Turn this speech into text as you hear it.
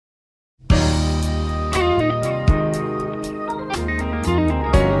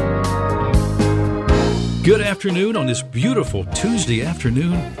Good afternoon on this beautiful Tuesday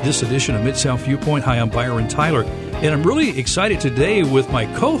afternoon, this edition of Mid-South Viewpoint. Hi, I'm Byron Tyler, and I'm really excited today with my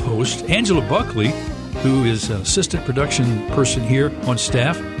co-host, Angela Buckley, who is an assistant production person here on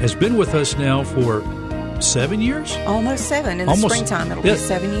staff, has been with us now for 7 years? Almost 7. In the springtime, it'll be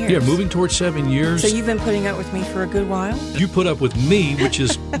 7 years. Yeah, moving towards 7 years. So you've been putting up with me for a good while? You put up with me, which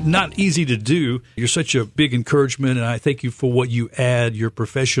is not easy to do. You're such a big encouragement, and I thank you for what you add, your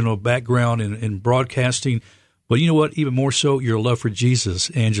professional background in broadcasting. But you know what? Even more so, your love for Jesus,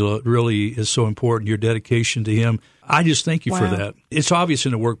 Angela, really is so important, your dedication to him. I just thank you for that. It's obvious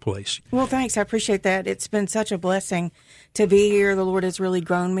in the workplace. Well, thanks. I appreciate that. It's been such a blessing to be here. The Lord has really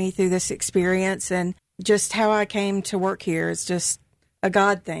grown me through this experience, and just how I came to work here is just a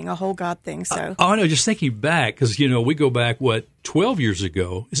God thing, a whole God thing. So I know, just thinking back, because, you know, we go back, 12 years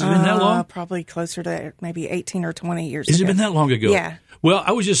ago? Has it been that long? Probably closer to maybe 18 or 20 years ago. Has it been that long ago? Yeah. Well,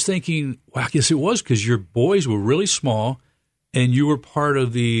 I was just thinking, I guess it was because your boys were really small, and you were part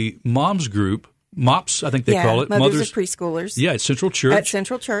of the moms group, MOPS, I think they call it. Mothers of Preschoolers. Yeah, at Central Church. At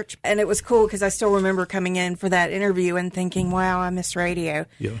Central Church. And it was cool because I still remember coming in for that interview and thinking, wow, I miss radio.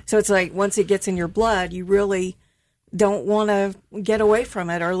 Yeah. So it's like once it gets in your blood, you really don't want to get away from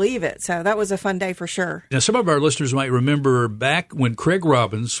it or leave it. So that was a fun day for sure. Now, some of our listeners might remember back when Craig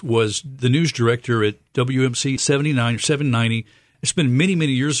Robbins was the news director at WMC 79 or 790. It's been many,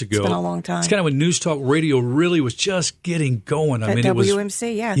 many years ago. It's been a long time. It's kind of when News Talk Radio really was just getting going. At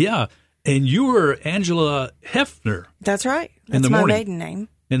WMC, yeah. Yeah. And you were Angela Hefner. That's right. That's my maiden name.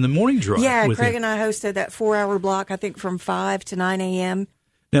 In the morning drive. Yeah, Craig and I hosted that 4-hour block, I think from 5 to 9 a.m.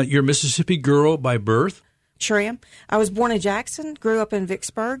 Now, you're a Mississippi girl by birth? Sure am. I was born in Jackson, grew up in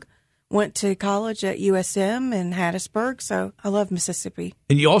Vicksburg, went to college at USM in Hattiesburg, so I love Mississippi.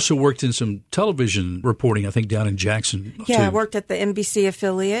 And you also worked in some television reporting, I think, down in Jackson. Yeah, too. I worked at the NBC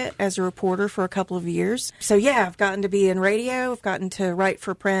affiliate as a reporter for a couple of years. So, yeah, I've gotten to be in radio, I've gotten to write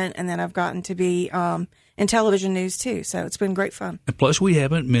for print, and then I've gotten to be in television news, too. So it's been great fun. And plus, we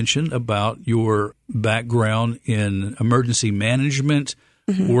haven't mentioned about your background in emergency management,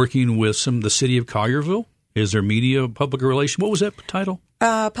 working with the city of Collierville. Is there media, public relations? What was that title?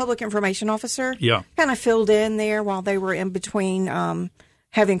 Public Information Officer. Yeah. Kind of filled in there while they were in between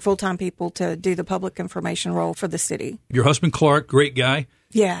having full-time people to do the public information role for the city. Your husband, Clark, great guy.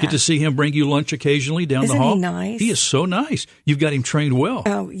 Yeah. Get to see him bring you lunch occasionally down the hall. Isn't he nice? He is so nice. You've got him trained well.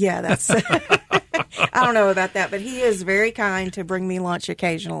 Oh, yeah, that's... I don't know about that, but he is very kind to bring me lunch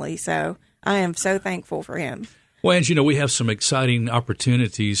occasionally, so I am so thankful for him. Well, and, you know, we have some exciting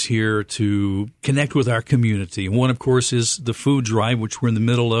opportunities here to connect with our community. One, of course, is the food drive, which we're in the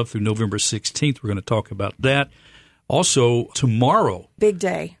middle of through November 16th. We're going to talk about that. Also, tomorrow. Big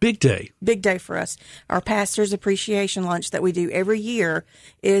day. Big day. Big day for us. Our Pastor's Appreciation Lunch that we do every year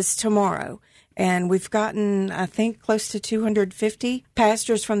is tomorrow. And we've gotten, I think, close to 250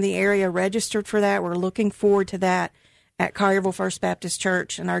 pastors from the area registered for that. We're looking forward to that at Collierville First Baptist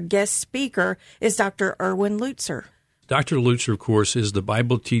Church, and our guest speaker is Dr. Erwin Lutzer. Dr. Lutzer, of course, is the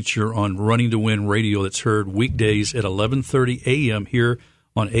Bible teacher on Running to Win Radio that's heard weekdays at 11:30 a.m. here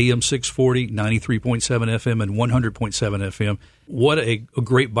on AM 640, 93.7 FM, and 100.7 FM. What a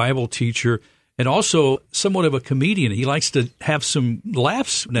great Bible teacher, and also somewhat of a comedian. He likes to have some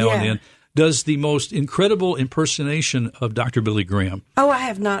laughs now and then. Does the most incredible impersonation of Dr. Billy Graham. Oh, I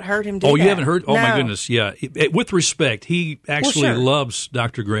have not heard him do that. Oh, you haven't heard? Oh, no. My goodness, yeah. With respect, he actually loves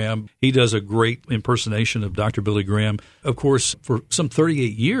Dr. Graham. He does a great impersonation of Dr. Billy Graham. Of course, for some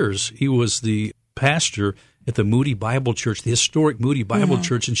 38 years, he was the pastor at the Moody Bible Church, the historic Moody Bible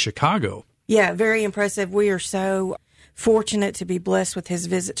Church in Chicago. Yeah, very impressive. We are so fortunate to be blessed with his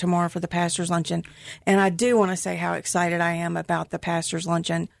visit tomorrow for the Pastor's Luncheon. And I do want to say how excited I am about the Pastor's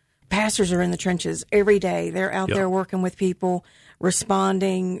Luncheon. Pastors are in the trenches every day. They're out there working with people,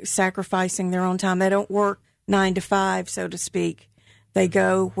 responding, sacrificing their own time. They don't work 9 to 5, so to speak. They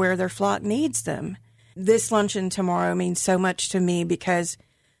go where their flock needs them. This luncheon tomorrow means so much to me because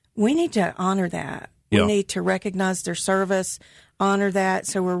we need to honor that. We need to recognize their service, honor that.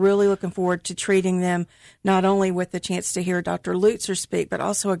 So we're really looking forward to treating them not only with the chance to hear Dr. Lutzer speak, but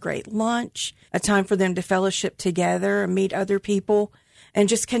also a great lunch, a time for them to fellowship together and meet other people, and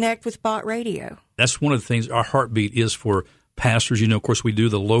just connect with Bott Radio. That's one of the things our heartbeat is for pastors. You know, of course, we do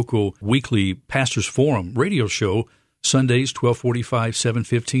the local weekly Pastors Forum radio show, Sundays, 12:45,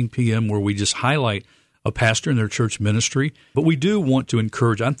 7:15 p.m., where we just highlight a pastor in their church ministry. But we do want to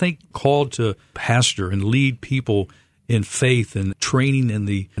encourage, I think, called to pastor and lead people in faith and training in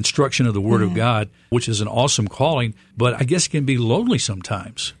the instruction of the Word of God, which is an awesome calling, but I guess it can be lonely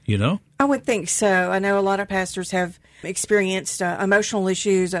sometimes, you know? I would think so. I know a lot of pastors have experienced emotional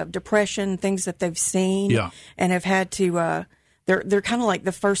issues of depression, things that they've seen, and have had to. They're kind of like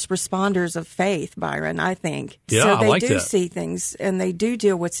the first responders of faith, Byron, I think. Yeah, so I like that. see things, and they do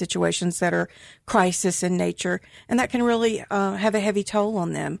deal with situations that are crisis in nature, and that can really have a heavy toll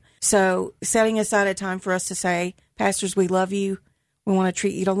on them. So setting aside a time for us to say, pastors, we love you. We want to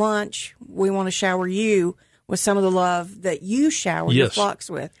treat you to lunch. We want to shower you with some of the love that you shower your flocks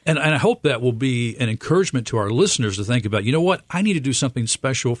with. And I hope that will be an encouragement to our listeners to think about, you know what, I need to do something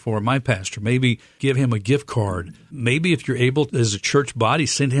special for my pastor. Maybe give him a gift card. Maybe if you're able, as a church body,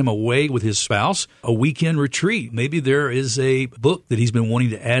 send him away with his spouse, a weekend retreat. Maybe there is a book that he's been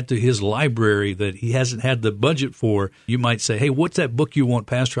wanting to add to his library that he hasn't had the budget for. You might say, hey, what's that book you want,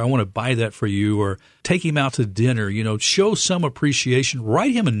 Pastor? I want to buy that for you. Or take him out to dinner, show some appreciation.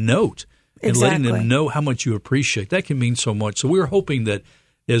 Write him a note. And letting them know how much you appreciate. That can mean so much. So we're hoping that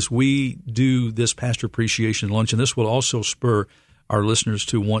as we do this Pastor Appreciation Luncheon, this will also spur our listeners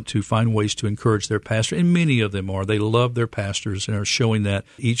to want to find ways to encourage their pastor. And many of them are. They love their pastors and are showing that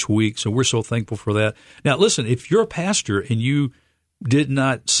each week. So we're so thankful for that. Now, listen, if you're a pastor and you did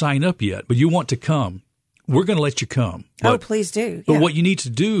not sign up yet, but you want to come, we're going to let you come. But, please do. But what you need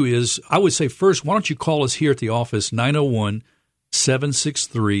to do is, I would say first, why don't you call us here at the office,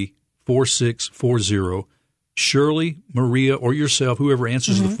 901-763-4640. Shirley, Maria, or yourself, whoever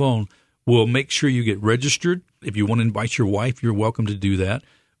answers the phone, will make sure you get registered. If you want to invite your wife, you're welcome to do that.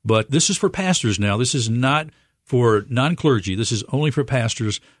 But this is for pastors now. This is not for non-clergy. This is only for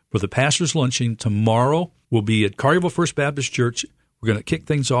pastors. For the Pastors Luncheon tomorrow, we'll be at Collierville First Baptist Church. We're going to kick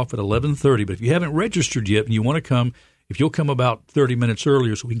things off at 11:30. But if you haven't registered yet and you want to come, if you'll come about 30 minutes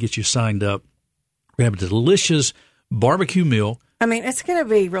earlier so we can get you signed up, we have a delicious barbecue meal. I mean, it's going to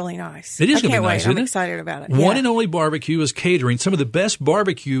be really nice. It is going to be nice, isn't it? I'm excited about it. One and Only Barbecue is catering some of the best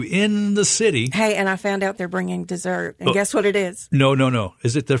barbecue in the city. Hey, and I found out they're bringing dessert. And guess what it is? No.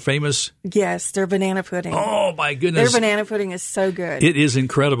 Is it their famous? Yes, their banana pudding. Oh, my goodness. Their banana pudding is so good. It is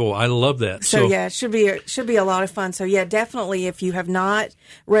incredible. I love that. So yeah, it should be a lot of fun. So, yeah, definitely if you have not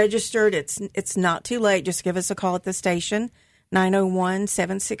registered, it's not too late. Just give us a call at the station,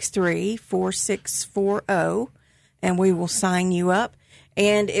 901-763-4640. And we will sign you up.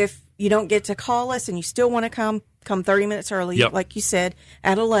 And if you don't get to call us and you still want to come 30 minutes early, like you said,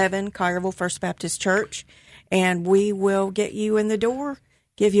 at 11, Collierville First Baptist Church, and we will get you in the door,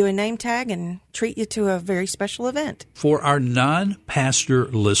 give you a name tag, and treat you to a very special event. For our non-pastor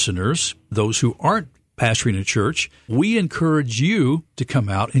listeners, those who aren't pastoring a church, we encourage you to come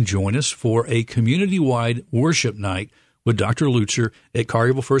out and join us for a community-wide worship night with Dr. Lutzer at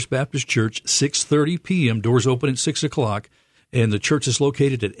Collierville First Baptist Church, 6:30 p.m. Doors open at 6 o'clock. And the church is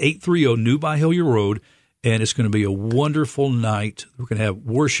located at 830 New Byhalia Road. And it's going to be a wonderful night. We're going to have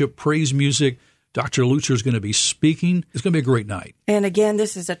worship, praise music. Dr. Lutzer is going to be speaking. It's going to be a great night. And again,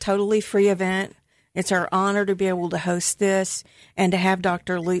 this is a totally free event. It's our honor to be able to host this and to have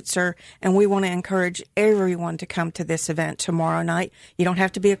Dr. Lutzer. And we want to encourage everyone to come to this event tomorrow night. You don't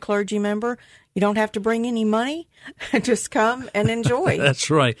have to be a clergy member. You don't have to bring any money. Just come and enjoy. That's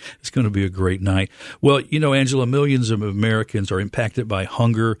right. It's going to be a great night. Well, Angela, millions of Americans are impacted by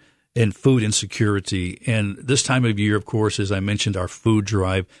hunger and food insecurity. And this time of year, of course, as I mentioned, our food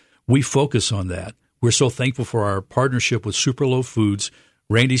drive, we focus on that. We're so thankful for our partnership with Superlow Foods.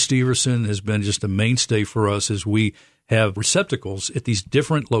 Randy Steverson has been just a mainstay for us as we have receptacles at these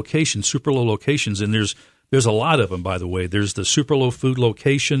different locations, Superlow locations, and there's a lot of them, by the way. There's the Superlow Food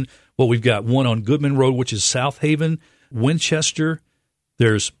location. Well, we've got one on Goodman Road, which is South Haven, Winchester.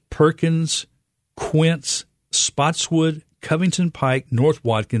 There's Perkins, Quince, Spotswood, Covington Pike, North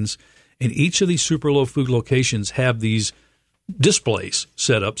Watkins. And each of these Superlow Food locations have these displays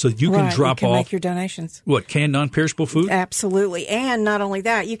set up so that you can drop off. Make your donations. What, canned non-perishable food? Absolutely. And not only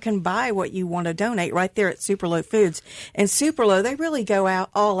that, you can buy what you want to donate right there at Superlow Foods. And Superlow, they really go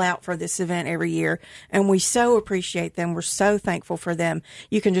all out for this event every year. And we so appreciate them. We're so thankful for them.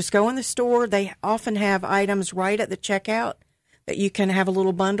 You can just go in the store. They often have items right at the checkout that you can have a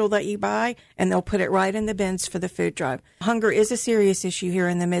little bundle that you buy, and they'll put it right in the bins for the food drive. Hunger is a serious issue here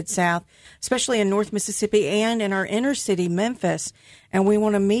in the Mid-South, especially in North Mississippi and in our inner city, Memphis. And we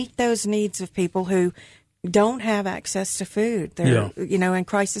want to meet those needs of people who don't have access to food. They're, in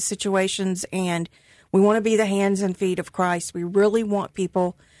crisis situations, and we want to be the hands and feet of Christ. We really want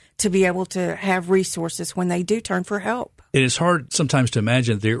people to be able to have resources when they do turn for help. And it's hard sometimes to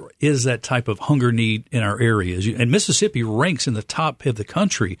imagine there is that type of hunger need in our areas. And Mississippi ranks in the top of the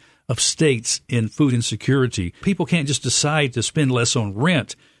country of states in food insecurity. People can't just decide to spend less on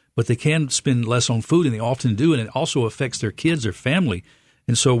rent, but they can spend less on food, and they often do, and it also affects their kids, their family.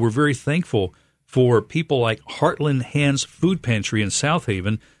 And so we're very thankful for people like Heartland Hands Food Pantry in South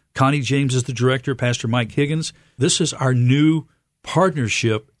Haven. Connie James is the director, Pastor Mike Higgins. This is our new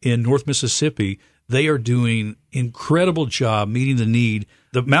partnership in North Mississippi. They are doing incredible job meeting the need.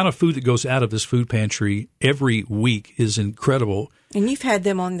 The amount of food that goes out of this food pantry every week is incredible. And you've had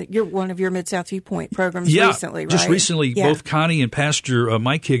them on one of your Mid-South Viewpoint programs recently, right? Just recently, both Connie and Pastor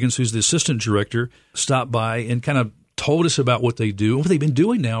Mike Higgins, who's the assistant director, stopped by and kind of told us about what they do, what they've been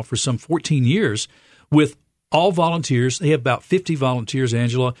doing now for some 14 years with all volunteers. They have about 50 volunteers,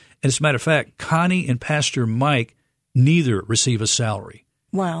 Angela. And as a matter of fact, Connie and Pastor Mike neither receive a salary.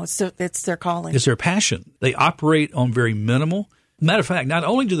 Wow, so it's their calling. It's their passion. They operate on very minimal. Matter of fact, not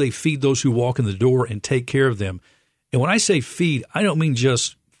only do they feed those who walk in the door and take care of them, and when I say feed, I don't mean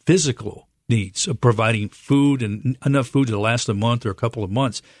just physical needs of providing food and enough food to last a month or a couple of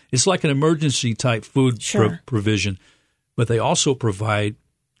months. It's like an emergency type food provision, but they also provide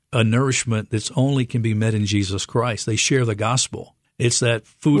a nourishment that's only can be met in Jesus Christ. They share the gospel. It's that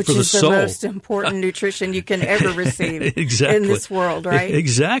food for the soul. Which is the most important nutrition you can ever receive exactly. in this world, right?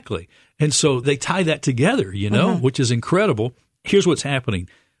 Exactly. And so they tie that together, which is incredible. Here's what's happening.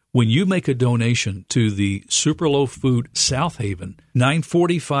 When you make a donation to the Super Low Food South Haven,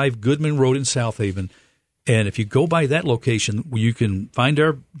 945 Goodman Road in South Haven, and if you go by that location, you can find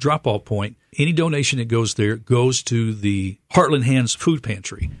our drop-off point. Any donation that goes there goes to the Heartland Hands Food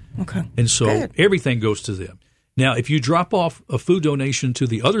Pantry. Okay. And so everything goes to them. Now, if you drop off a food donation to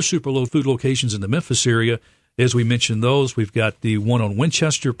the other Super Low Food locations in the Memphis area, as we mentioned those, we've got the one on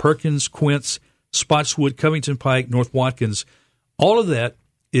Winchester, Perkins, Quince, Spotswood, Covington Pike, North Watkins. All of that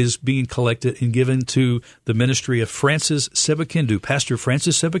is being collected and given to the ministry of Francis Sebakindu, Pastor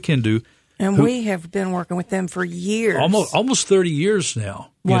Francis Sebakindu. And we have been working with them for years. Almost 30 years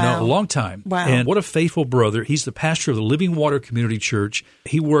now. Wow. A long time. Wow. And what a faithful brother. He's the pastor of the Living Water Community Church.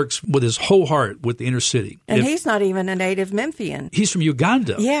 He works with his whole heart with the inner city. And he's not even a native Memphian. He's from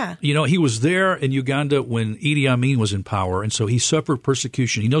Uganda. Yeah. He was there in Uganda when Idi Amin was in power, and so he suffered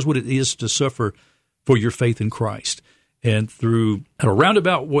persecution. He knows what it is to suffer for your faith in Christ. And through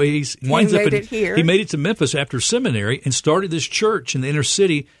roundabout ways, he made it to Memphis after seminary and started this church in the inner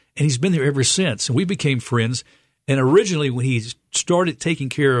city, and he's been there ever since. And we became friends. And originally, when he started taking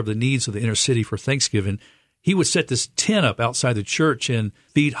care of the needs of the inner city for Thanksgiving, he would set this tent up outside the church and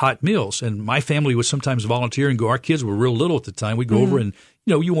feed hot meals. And my family would sometimes volunteer and go. Our kids were real little at the time. We'd go over and,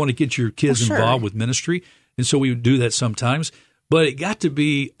 you want to get your kids involved with ministry. And so we would do that sometimes. But it got to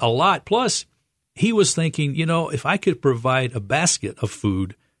be a lot. Plus, he was thinking, if I could provide a basket of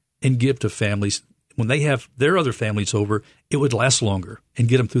food and give to families when they have their other families over, it would last longer and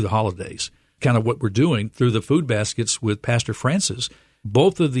get them through the holidays. Kind of what we're doing through the food baskets with Pastor Francis.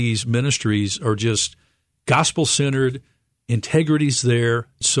 Both of these ministries are just gospel-centered, integrity's there.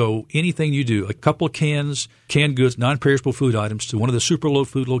 So anything you do, a couple of canned goods, non-perishable food items to one of the Super Low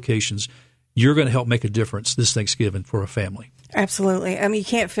Food locations, you're going to help make a difference this Thanksgiving for a family. Absolutely. I mean, you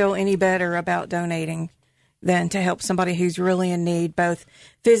can't feel any better about donating than to help somebody who's really in need, both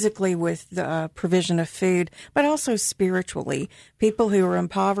physically with the provision of food, but also spiritually. People who are in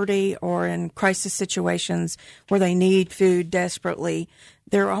poverty or in crisis situations where they need food desperately,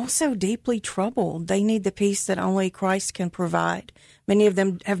 they're also deeply troubled. They need the peace that only Christ can provide. Many of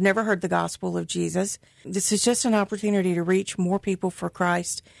them have never heard the gospel of Jesus. This is just an opportunity to reach more people for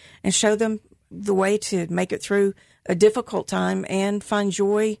Christ and show them the way to make it through a difficult time and find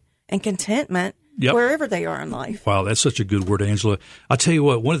joy and contentment wherever they are in life. Wow, that's such a good word, Angela. I'll tell you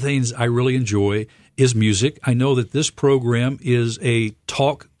what, one of the things I really enjoy is music. I know that this program is a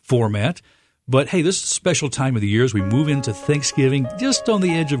talk format, but hey, this is a special time of the year as we move into Thanksgiving, just on the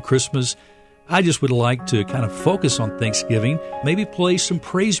edge of Christmas. I just would like to kind of focus on Thanksgiving, maybe play some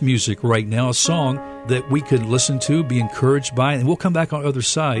praise music right now, a song that we could listen to, be encouraged by, and we'll come back on the other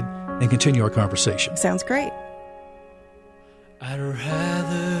side and continue our conversation. Sounds great. I'd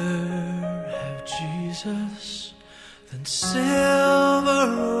rather have Jesus than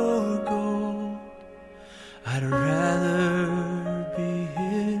silver or gold. I'd rather be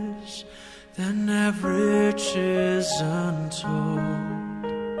His than have riches untold.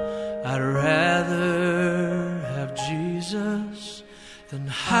 I'd rather have Jesus than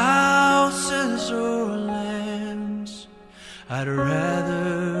houses or lands. I'd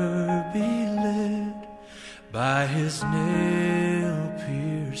rather be led by His nail-pierced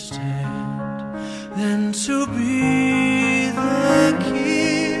hand than to be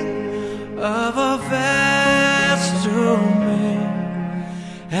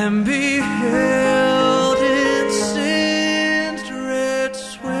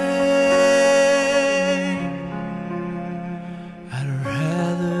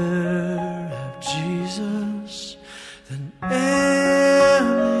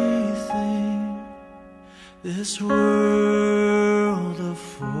this world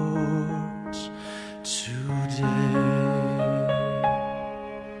affords today.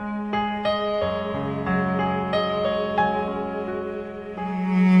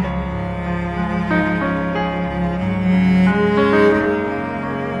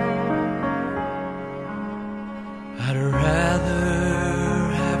 I'd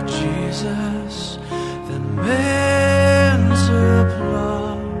rather have Jesus than man's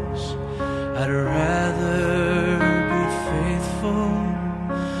applause. I'd rather be faithful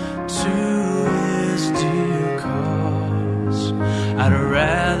to his dear cause. I'd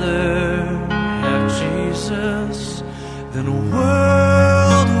rather have Jesus than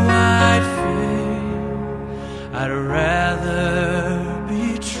worldwide fame. I'd rather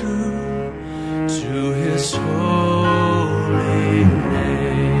be true to his holy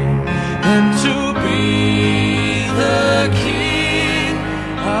name than to be the king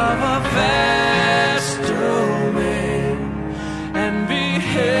of a vast domain and be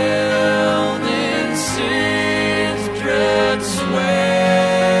held in sin's dread sway.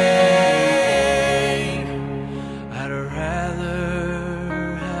 I'd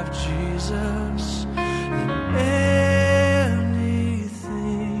rather have Jesus than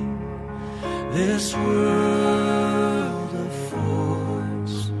anything this world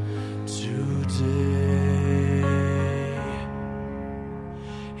affords today.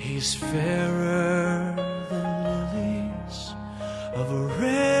 He's fairer than lilies of a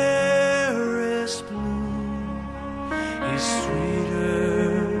rarest bloom. He's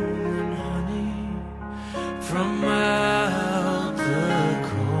sweeter than honey from out the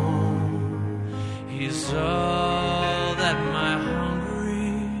comb. He's all that my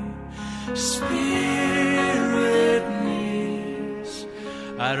hungry spirit needs.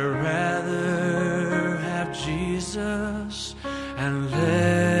 I'd rather have Jesus and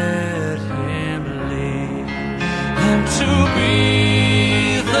let him lead than to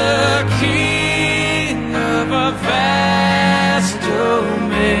be the king of a vast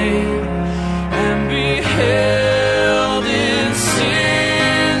domain and be held in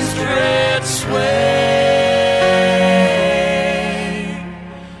sin's dread sway.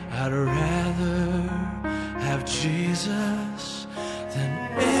 I'd rather have Jesus than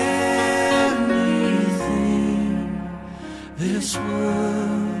anything this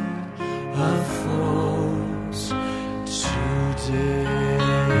world affords today.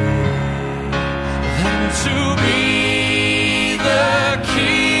 Than to be the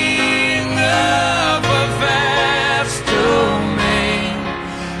king of a vast domain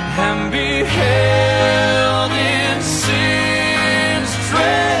and be held in sin's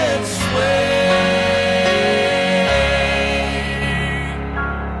dread sway.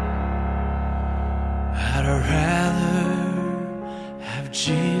 I'd rather have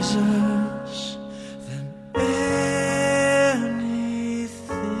Jesus than anything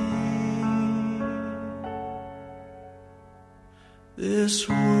this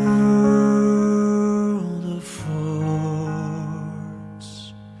world affords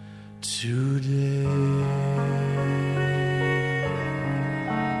today.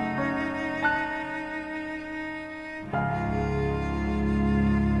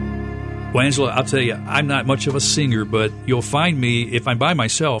 Well, Angela, I'll tell you, I'm not much of a singer, but you'll find me, if I'm by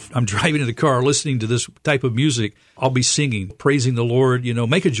myself, I'm driving in the car listening to this type of music, I'll be singing, praising the Lord,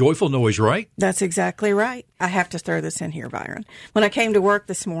 make a joyful noise, right? That's exactly right. I have to throw this in here, Byron. When I came to work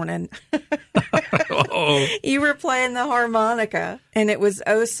this morning, you were playing the harmonica, and it was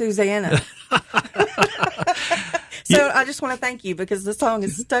Oh, Susanna. So I just want to thank you because the song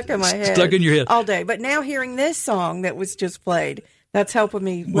is stuck in my head. Stuck in your head. All day. But now hearing this song that was just played, that's helping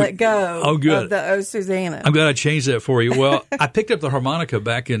me let go of the Oh, Susanna. I'm glad I changed that for you. Well, I picked up the harmonica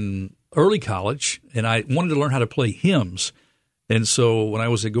back in early college, and I wanted to learn how to play hymns. And so when I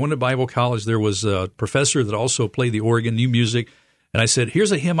was going to Bible college, there was a professor that also played the organ, new music. And I said,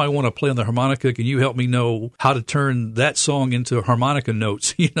 here's a hymn I want to play on the harmonica. Can you help me know how to turn that song into harmonica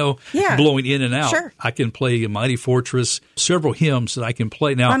notes, blowing in and out? Sure. I can play Mighty Fortress, several hymns that I can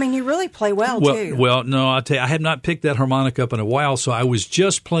play. Now, I mean, you really play well, too. Well, no, I'll tell you, I have not picked that harmonica up in a while, so I was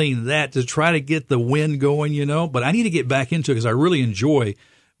just playing that to try to get the wind going, But I need to get back into it because I really enjoy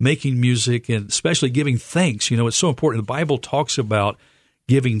making music and especially giving thanks. It's so important. The Bible talks about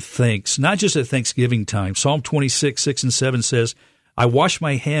giving thanks, not just at Thanksgiving time. Psalm 26, 6 and 7 says, I wash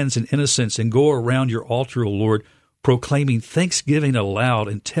my hands in innocence and go around your altar, O Lord, proclaiming thanksgiving aloud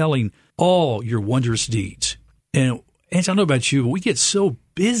and telling all your wondrous deeds. And I don't know about you, but we get so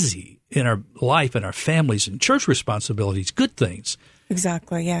busy in our life and our families and church responsibilities, good things.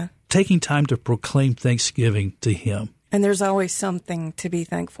 Exactly, yeah. Taking time to proclaim thanksgiving to Him. And there's always something to be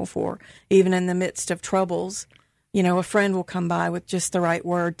thankful for, even in the midst of troubles. You know, a friend will come by with just the right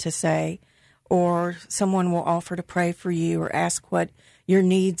word to say, or someone will offer to pray for you or ask what your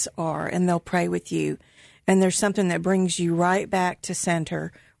needs are, and they'll pray with you. And there's something that brings you right back to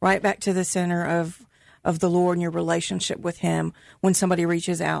center, right back to the center of the Lord and your relationship with Him when somebody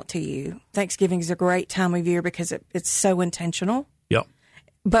reaches out to you. Thanksgiving is a great time of year because it's so intentional. Yep.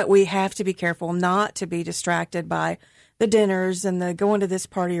 But we have to be careful not to be distracted by the dinners and the going to this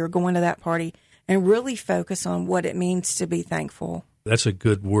party or going to that party, and really focus on what it means to be thankful. That's a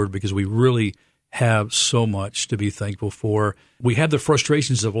good word, because we really have so much to be thankful for. We have the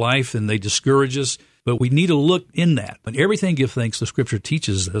frustrations of life and they discourage us, but we need to look in that. When everything give thanks, the Scripture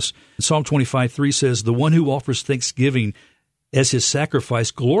teaches us. Psalm 25:3 says, "The one who offers thanksgiving as his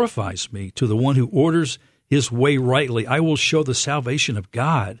sacrifice glorifies me. To the one who orders his way rightly, I will show the salvation of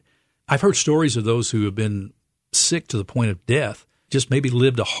God." I've heard stories of those who have been sick to the point of death, just maybe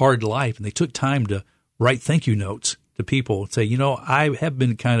lived a hard life, and they took time to write thank you notes to people and say, you know, I have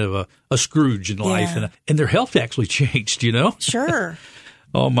been kind of a Scrooge in life, and their health actually changed, you know? Sure.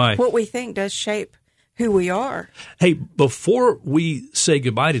 Oh, my. What we think does shape who we are. Hey, before we say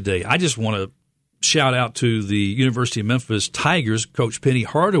goodbye today, I just want to shout out to the University of Memphis Tigers, Coach Penny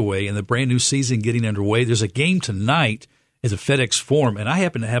Hardaway, and the brand new season getting underway. There's a game tonight at the FedEx Forum, and I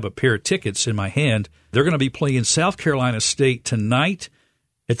happen to have a pair of tickets in my hand. They're going to be playing South Carolina State tonight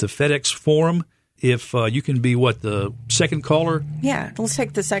at the FedEx Forum. If you can be, the second caller? Yeah, let's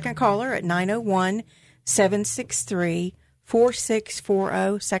take the second caller at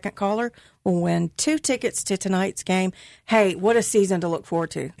 901-763-4640. Second caller will win 2 tickets to tonight's game. Hey, what a season to look forward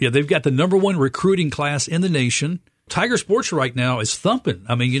to. Yeah, they've got the #1 recruiting class in the nation. Tiger sports right now is thumping.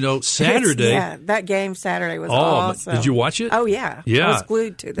 I mean, you know, Saturday. Yeah, that game Saturday was awesome. Did you watch it? Oh, yeah. Yeah. I was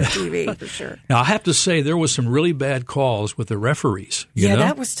glued to the TV for sure. Now, I have to say, there was some really bad calls with the referees. You know?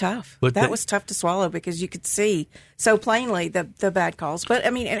 That was tough. But that was tough to swallow because you could see so plainly the bad calls. But, I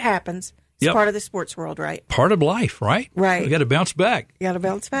mean, it happens. It's part of the sports world, right? Part of life, right? Right. You got to bounce back. You got to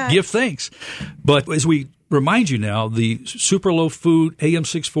bounce back. Give thanks. But as we remind you now, the Super Low Food AM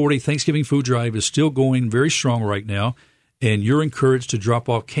 640 Thanksgiving Food Drive is still going very strong right now. And you're encouraged to drop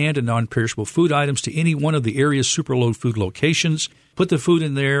off canned and non-perishable food items to any one of the area's Super Low Food locations. Put the food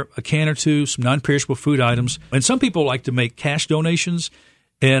in there, a can or two, some non-perishable food items. And some people like to make cash donations.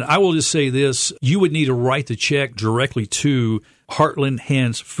 And I will just say this, you would need to write the check directly to Heartland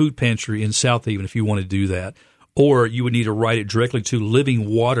Hands Food Pantry in South Haven if you want to do that. Or you would need to write it directly to Living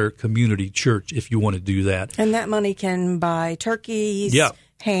Water Community Church if you want to do that. And that money can buy turkeys,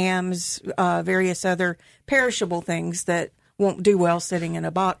 hams, various other perishable things that won't do well sitting in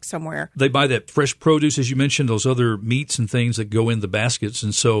a box somewhere. They buy that fresh produce, as you mentioned, those other meats and things that go in the baskets.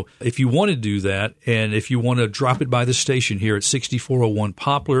 And so if you want to do that, and if you want to drop it by the station here at 6401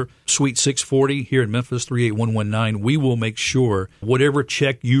 Poplar, Suite 640 here in Memphis, 38119, we will make sure whatever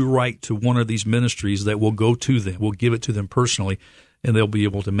check you write to one of these ministries that will go to them. We'll give it to them personally, and they'll be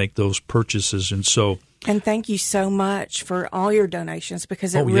able to make those purchases. And so... And thank you so much for all your donations,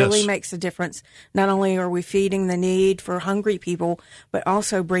 because it really makes a difference. Not only are we feeding the need for hungry people, but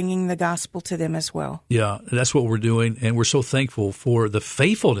also bringing the gospel to them as well. Yeah, that's what we're doing, and we're so thankful for the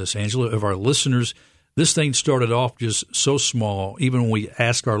faithfulness, Angela, of our listeners. This thing started off just so small. Even when we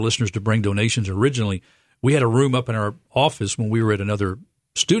asked our listeners to bring donations originally, we had a room up in our office when we were at another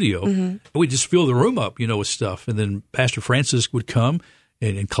studio. Mm-hmm. We'd just fill the room up, with stuff, and then Pastor Francis would come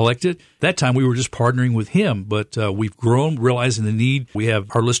and collect it. That time we were just partnering with him, but we've grown, realizing the need. We have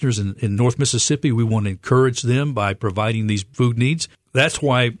our listeners in North Mississippi. We want to encourage them by providing these food needs. That's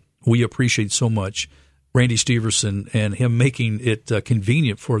why we appreciate so much Randy Steverson and him making it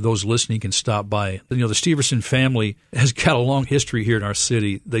convenient for those listening can stop by. The Steverson family has got a long history here in our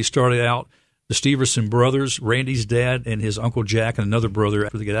city. They started out, the Steverson brothers, Randy's dad and his Uncle Jack and another brother,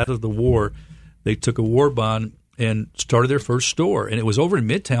 after they got out of the war, they took a war bond and started their first store. And it was over in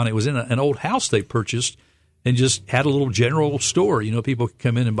Midtown. It was in an old house they purchased and just had a little general store. People could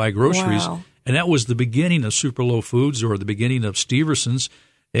come in and buy groceries. Wow. And that was the beginning of Super Low Foods, or the beginning of Steverson's.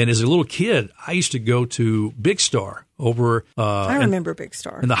 And as a little kid, I used to go to Big Star over I remember Big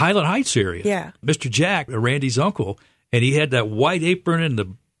Star. In the Highland Heights area. Yeah. Mr. Jack, Randy's uncle, and he had that white apron and the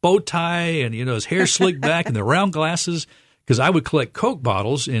bow tie and, his hair slicked back and the round glasses. Because I would collect Coke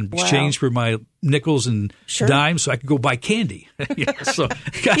bottles in exchange for my nickels and dimes so I could go buy candy. So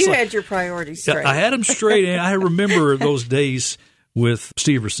you had your priorities straight. I had them straight, and I remember those days with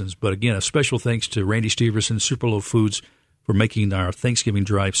Steverson's. But again, a special thanks to Randy Steverson, Super Low Foods, for making our Thanksgiving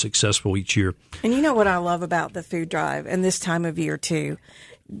drive successful each year. And you know what I love about the food drive, and this time of year too?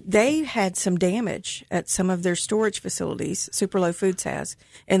 They had some damage at some of their storage facilities, Super Low Foods has,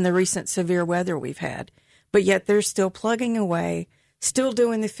 in the recent severe weather we've had. but yet they're still plugging away, still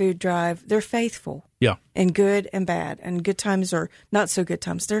doing the food drive. They're faithful. Yeah. In good and bad, and good times or not so good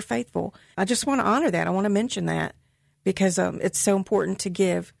times. They're faithful. I just want to honor that. I want to mention that because it's so important to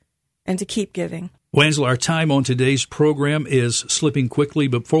give and to keep giving. Well, Angela, our time on today's program is slipping quickly.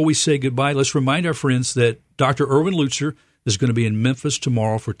 But before we say goodbye, let's remind our friends that Dr. Erwin Lutzer is going to be in Memphis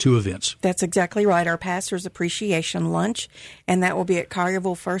tomorrow for 2 events. That's exactly right. Our Pastor's Appreciation Lunch, and that will be at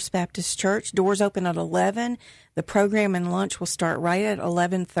Collierville First Baptist Church. Doors open at 11. The program and lunch will start right at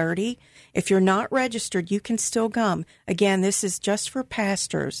 11:30. If you're not registered, you can still come. Again, this is just for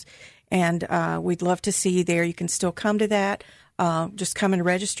pastors, and we'd love to see you there. You can still come to that. Just come and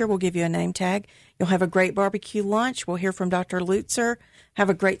register. We'll give you a name tag. You'll have a great barbecue lunch. We'll hear from Dr. Lutzer. Have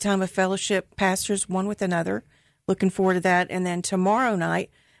a great time of fellowship, pastors, one with another. Looking forward to that. And then tomorrow night,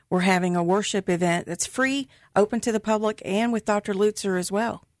 we're having a worship event that's free, open to the public, and with Dr. Lutzer as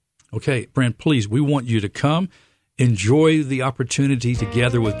well. Okay, friend, please, we want you to come. Enjoy the opportunity to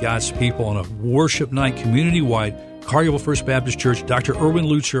gather with God's people on a worship night, community-wide, Collierville First Baptist Church. Dr. Erwin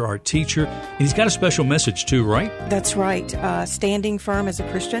Lutzer, our teacher, and he's got a special message too, right? That's right. Standing firm as a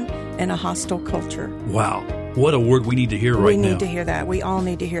Christian in a hostile culture. Wow. What a word we need to hear right now. We need to hear that. We all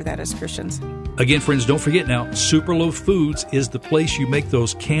need to hear that as Christians. Again, friends, don't forget now, Superloaf Foods is the place you make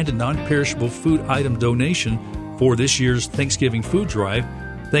those canned and non-perishable food item donation for this year's Thanksgiving food drive.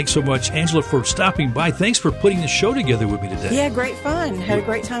 Thanks so much, Angela, for stopping by. Thanks for putting the show together with me today. Yeah, great fun. Had a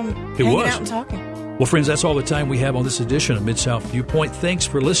great time hanging out and talking. Well, friends, that's all the time we have on this edition of Mid-South Viewpoint. Thanks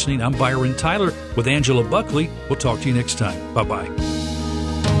for listening. I'm Byron Tyler with Angela Buckley. We'll talk to you next time. Bye-bye.